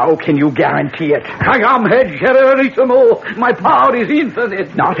attached. How can you guarantee it? I am head generalissimo. My power is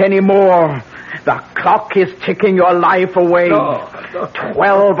infinite. Not anymore. The clock is ticking your life away. No.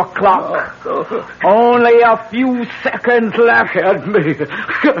 12 o'clock. No. Only a few seconds left. Help me.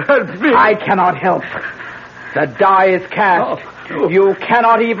 Help me. I cannot help. The die is cast. No. You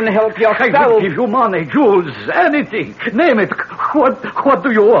cannot even help yourself. I will give you money, jewels, anything. Name it. What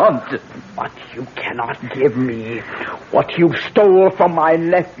do you want? But you cannot give me what you stole from my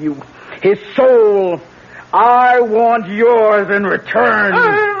nephew. His soul. I want yours in return.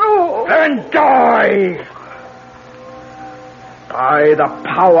 Then die. By the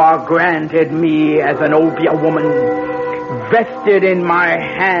power granted me as an Obeah woman, vested in my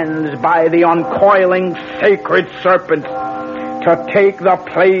hands by the uncoiling sacred serpent, to take the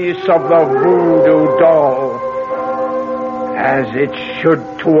place of the voodoo doll. As it should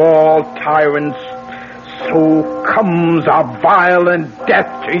to all tyrants, so comes a violent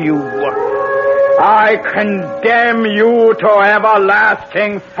death to you. I condemn you to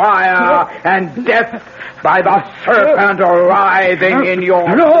everlasting fire and death by the serpent writhing in your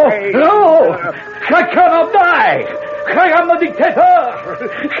face. No! I cannot die! I am the dictator!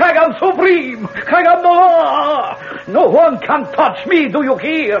 I am supreme! I am the law! No one can touch me, do you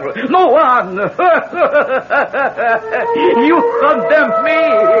hear? No one! You condemn me!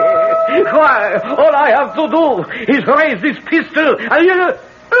 Why, all I have to do is raise this pistol and you...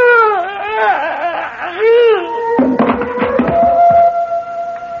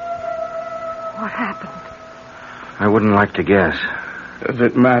 What happened? I wouldn't like to guess. Does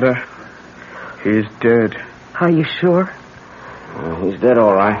it matter? He's dead. Are you sure? He's dead,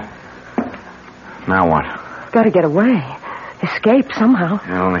 all right. Now what? Got to get away. Escape somehow.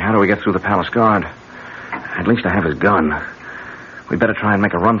 Yeah, only how do we get through the palace guard? At least I have his gun. We better try and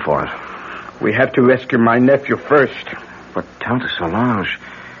make a run for it. We have to rescue my nephew first. But Tante Solange,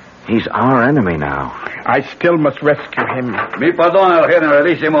 he's our enemy now. I still must rescue him. Mi perdona,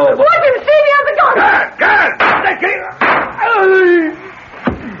 generalissimo. Let him see me on the gun!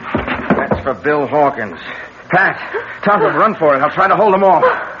 That's for Bill Hawkins. Pat, Tonto, run for it. I'll try to hold him off.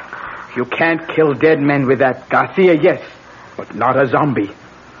 You can't kill dead men with that. Garcia, yes, but not a zombie.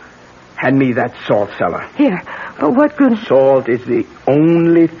 Hand me that salt cellar. Here, but what good... Salt is the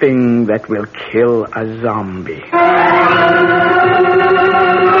only thing that will kill a zombie.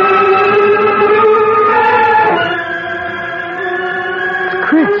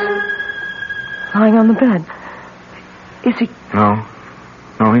 lying on the bed. Is he... No.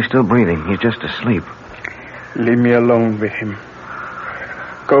 No, he's still breathing. He's just asleep. Leave me alone with him.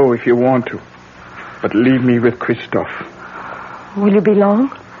 Go if you want to, but leave me with Christoph. Will you be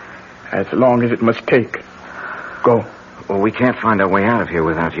long? As long as it must take. Go. Well, we can't find our way out of here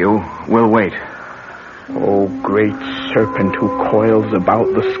without you. We'll wait. Oh, great serpent who coils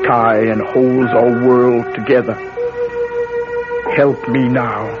about the sky and holds our world together. Help me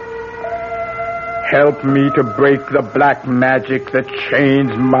now. Help me to break the black magic that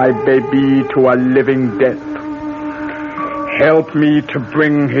chains my baby to a living death. Help me to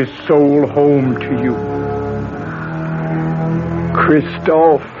bring his soul home to you.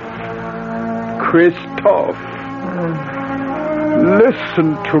 Christoph. Christoph.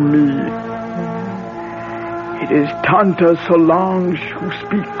 Listen to me. It is Tante Solange who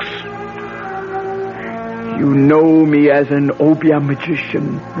speaks. You know me as an Obeah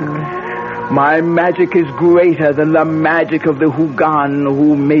magician. My magic is greater than the magic of the Hugan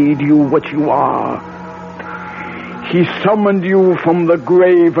who made you what you are. He summoned you from the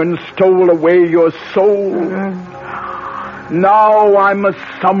grave and stole away your soul. Now I must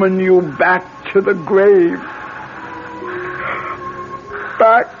summon you back to the grave.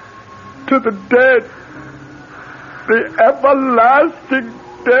 Back to the dead. The everlasting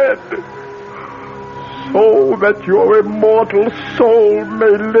dead. So that your immortal soul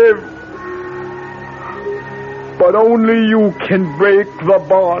may live. But only you can break the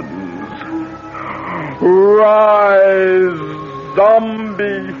bonds. Rise,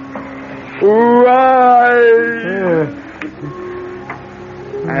 zombie. Rise.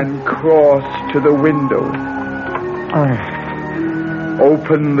 And cross to the window.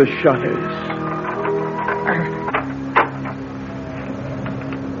 Open the shutters.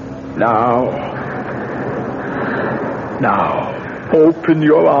 Now, open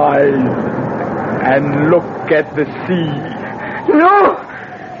your eyes and look at the sea. No!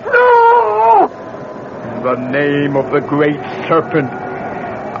 In the name of the great serpent,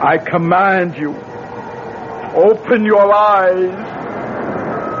 I command you, open your eyes.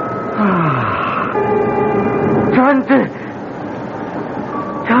 Tante,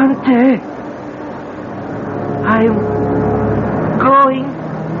 I'm going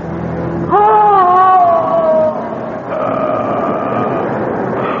home.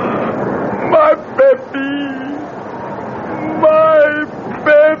 My baby.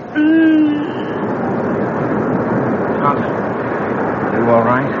 Tante, you all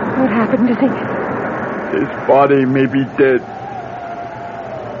right? What happened to him? His body may be dead,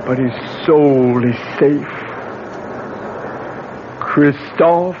 but his soul is safe.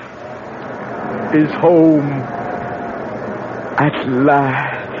 Christoph is home at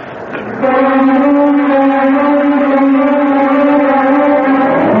last.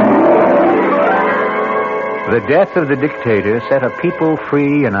 The death of the dictator set a people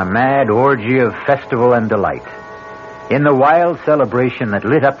free in a mad orgy of festival and delight. In the wild celebration that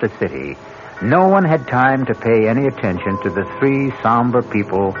lit up the city, no one had time to pay any attention to the three somber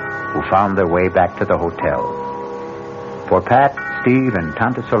people who found their way back to the hotel. For Pat, Steve, and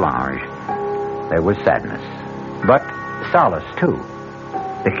Tante Solange, there was sadness, but solace, too.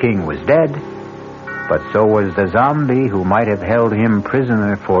 The king was dead, but so was the zombie who might have held him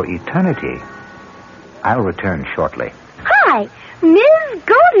prisoner for eternity. I'll return shortly. Hi, Ms.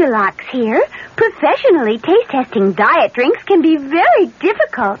 Goldilocks here. Professionally taste-testing diet drinks can be very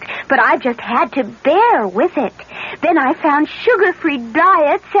difficult, but I've just had to bear with it. Then I found sugar-free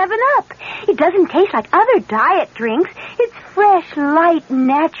Diet 7-Up. It doesn't taste like other diet drinks. It's fresh, light,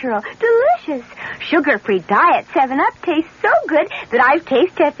 natural, delicious. Sugar-free Diet 7-Up tastes so good that I've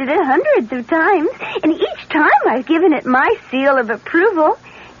taste-tested it hundreds of times, and each time I've given it my seal of approval.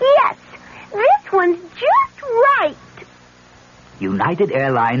 Yes, this one's just right. United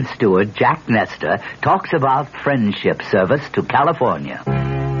Airlines steward Jack Nestor talks about friendship service to California.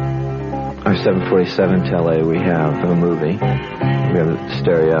 Our 747 to LA, we have a movie, we have a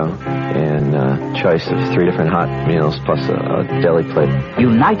stereo, and a choice of 3 different hot meals plus a deli plate.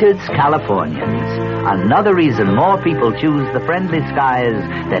 United's Californians. Another reason more people choose the friendly skies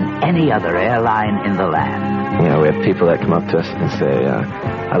than any other airline in the land. You know, we have people that come up to us and say,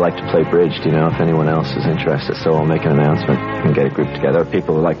 I'd like to play bridge, do you know if anyone else is interested? So we'll make an announcement and get a group together.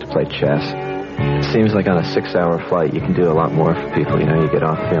 People who like to play chess. It seems like on a 6-hour flight, you can do a lot more for people. You know, you get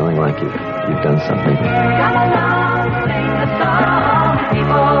off feeling like you've done something. Come along, sing a song,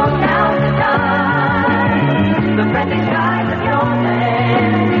 people now tonight. The friendly skies of your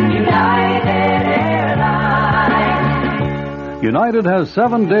land, United Airlines. United has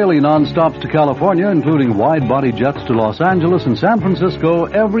 7 daily non-stops to California, including wide-body jets to Los Angeles and San Francisco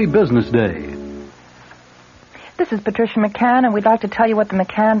every business day. This is Patricia McCann, and we'd like to tell you what the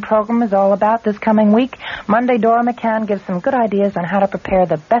McCann program is all about this coming week. Monday, Dora McCann gives some good ideas on how to prepare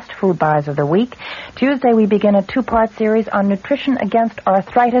the best food buys of the week. Tuesday, we begin a 2-part series on nutrition against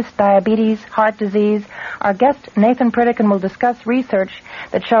arthritis, diabetes, heart disease. Our guest, Nathan Pritikin, will discuss research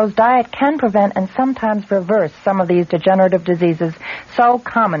that shows diet can prevent and sometimes reverse some of these degenerative diseases so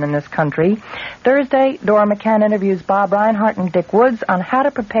common in this country. Thursday, Dora McCann interviews Bob Reinhart and Dick Woods on how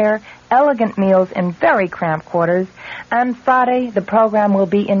to prepare elegant meals in very cramped quarters. And Friday, the program will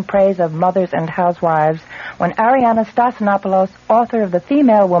be in praise of mothers and housewives when Ariana Stasinopoulos, author of The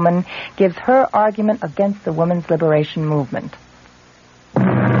Female Woman, gives her argument against the women's liberation movement.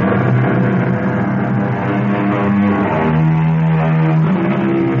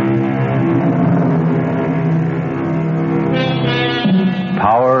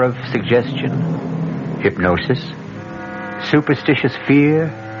 Power of suggestion, hypnosis, superstitious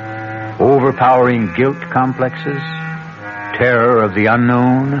fear, overpowering guilt complexes, terror of the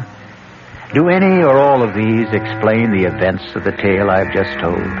unknown. Do any or all of these explain the events of the tale I've just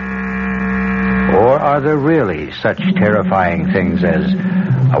told? Or are there really such terrifying things as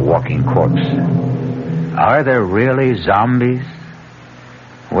a walking corpse? Are there really zombies?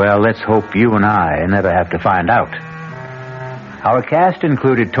 Well, let's hope you and I never have to find out. Our cast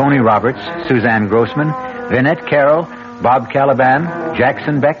included Tony Roberts, Suzanne Grossman, Vinette Carroll, Bob Caliban,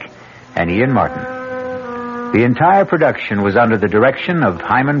 Jackson Beck, and Ian Martin. The entire production was under the direction of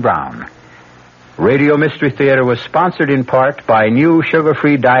Hyman Brown. Radio Mystery Theater was sponsored in part by new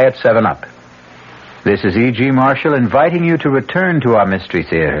sugar-free Diet 7-Up. This is E.G. Marshall inviting you to return to our Mystery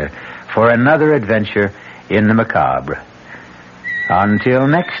Theater for another adventure in the macabre. Until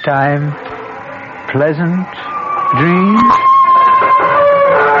next time, pleasant dreams.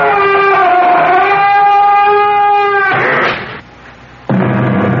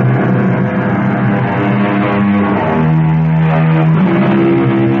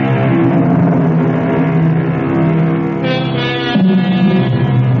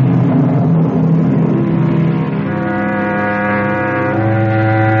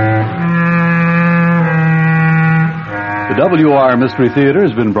 WR Mystery Theater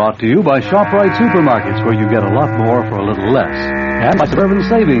has been brought to you by ShopRite Supermarkets, where you get a lot more for a little less, and by Suburban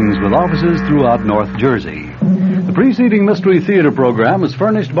Savings with offices throughout North Jersey. The preceding Mystery Theater program is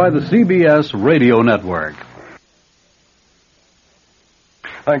furnished by the CBS Radio Network.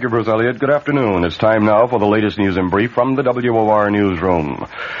 Thank you, Bruce Elliott. Good afternoon. It's time now for the latest news in brief from the WOR newsroom.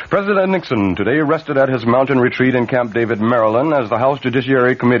 President Nixon today rested at his mountain retreat in Camp David, Maryland, as the House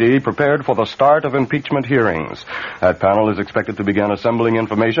Judiciary Committee prepared for the start of impeachment hearings. That panel is expected to begin assembling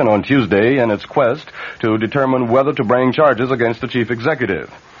information on Tuesday in its quest to determine whether to bring charges against the chief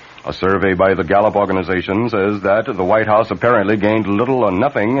executive. A survey by the Gallup organization says that the White House apparently gained little or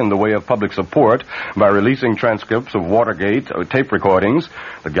nothing in the way of public support by releasing transcripts of Watergate tape recordings.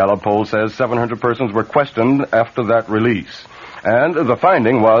 The Gallup poll says 700 persons were questioned after that release. And the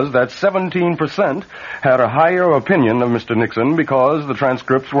finding was that 17% had a higher opinion of Mr. Nixon because the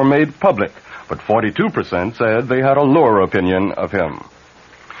transcripts were made public, but 42% said they had a lower opinion of him.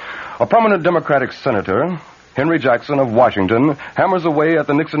 A prominent Democratic senator, Henry Jackson of Washington, hammers away at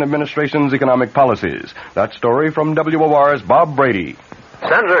the Nixon administration's economic policies. That story from WOR's Bob Brady.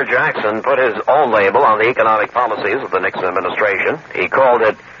 Senator Jackson put his own label on the economic policies of the Nixon administration. He called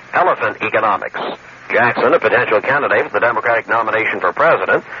it elephant economics. Jackson, a potential candidate for the Democratic nomination for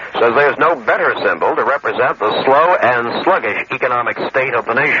president, says there's no better symbol to represent the slow and sluggish economic state of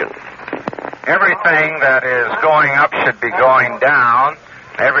the nation. Everything that is going up should be going down.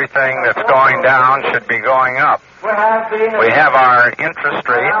 Everything that's going down should be going up. We have our interest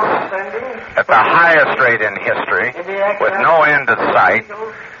rates at the highest rate in history, with no end in sight,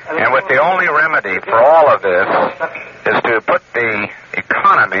 and with the only remedy for all of this is to put the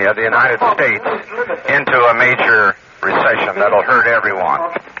economy of the United States into a major recession that'll hurt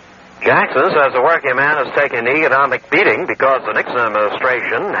everyone. Jackson says the working man has taken the economic beating because the Nixon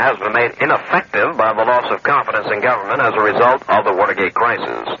administration has been made ineffective by the loss of confidence in government as a result of the Watergate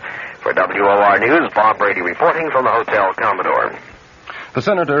crisis. For WOR News, Bob Brady reporting from the Hotel Commodore. The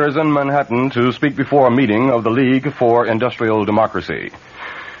senator is in Manhattan to speak before a meeting of the League for Industrial Democracy.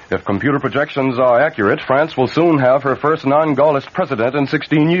 If computer projections are accurate, France will soon have her first non-Gaullist president in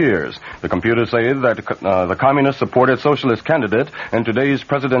 16 years. The computers say that the communist-supported socialist candidate in today's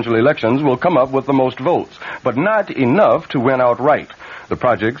presidential elections will come up with the most votes, but not enough to win outright.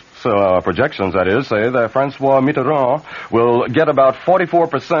 The projections, that is, say that Francois Mitterrand will get about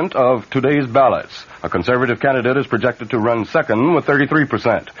 44% of today's ballots. A conservative candidate is projected to run second with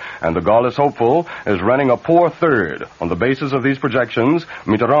 33%, and the Gaullist hopeful is running a poor third. On the basis of these projections,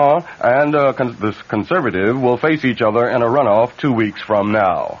 Mitterrand and the conservative will face each other in a runoff 2 weeks from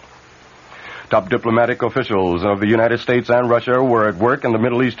now. Top diplomatic officials of the United States and Russia were at work in the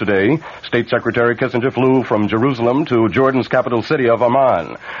Middle East today. State Secretary Kissinger flew from Jerusalem to Jordan's capital city of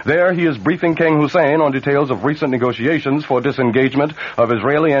Amman. There, he is briefing King Hussein on details of recent negotiations for disengagement of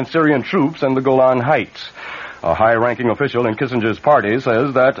Israeli and Syrian troops in the Golan Heights. A high-ranking official in Kissinger's party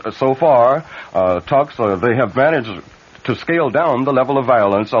says that so far, they have managed to scale down the level of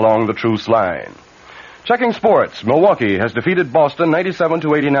violence along the truce line. Checking sports, Milwaukee has defeated Boston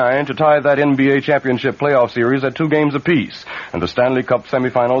 97-89 to tie that NBA championship playoff series at 2 games apiece. And the Stanley Cup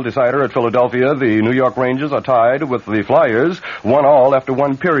semifinal decider at Philadelphia, the New York Rangers are tied with the Flyers, 1-1 after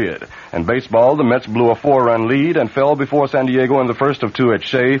 1 period. In baseball, the Mets blew a 4-run lead and fell before San Diego in the first of 2 at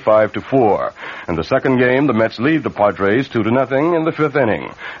Shea, 5-4. In the second game, the Mets lead the Padres 2-0 in the 5th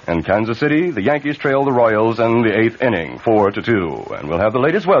inning. In Kansas City, the Yankees trail the Royals in the 8th inning, 4-2. And we'll have the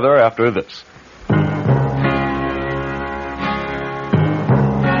latest weather after this.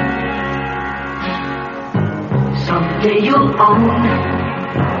 Someday you'll own.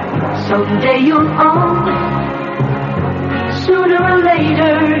 Someday you'll own. Sooner or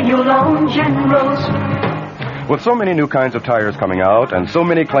later you'll own Generals. With so many new kinds of tires coming out and so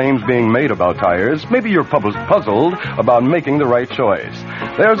many claims being made about tires, maybe you're puzzled about making the right choice.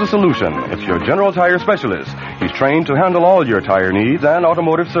 There's a solution. It's your General Tire specialist. He's trained to handle all your tire needs and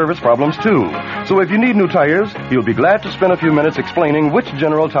automotive service problems, too. So if you need new tires, he'll be glad to spend a few minutes explaining which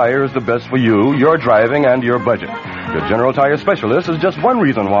General Tire is the best for you, your driving, and your budget. Your General Tire specialist is just one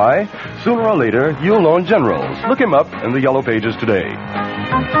reason why, sooner or later, you'll own Generals. Look him up in the Yellow Pages today.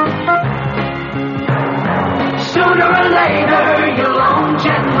 Sooner or later you'll own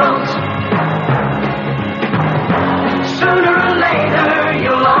Generals. Sooner or later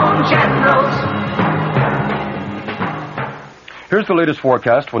you'll own Generals. Here's the latest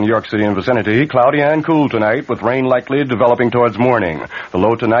forecast for New York City and vicinity. Cloudy and cool tonight, with rain likely developing towards morning. The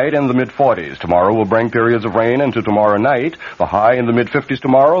low tonight in the mid-40s. Tomorrow will bring periods of rain into tomorrow night. The high in the mid-50s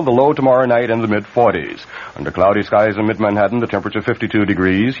tomorrow. The low tomorrow night in the mid-40s. Under cloudy skies in mid-Manhattan, the temperature 52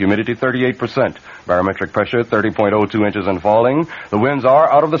 degrees. Humidity 38%. Barometric pressure 30.02 inches and falling. The winds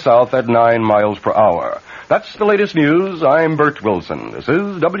are out of the south at 9 miles per hour. That's the latest news. I'm Bert Wilson. This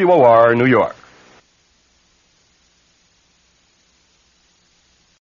is WOR New York.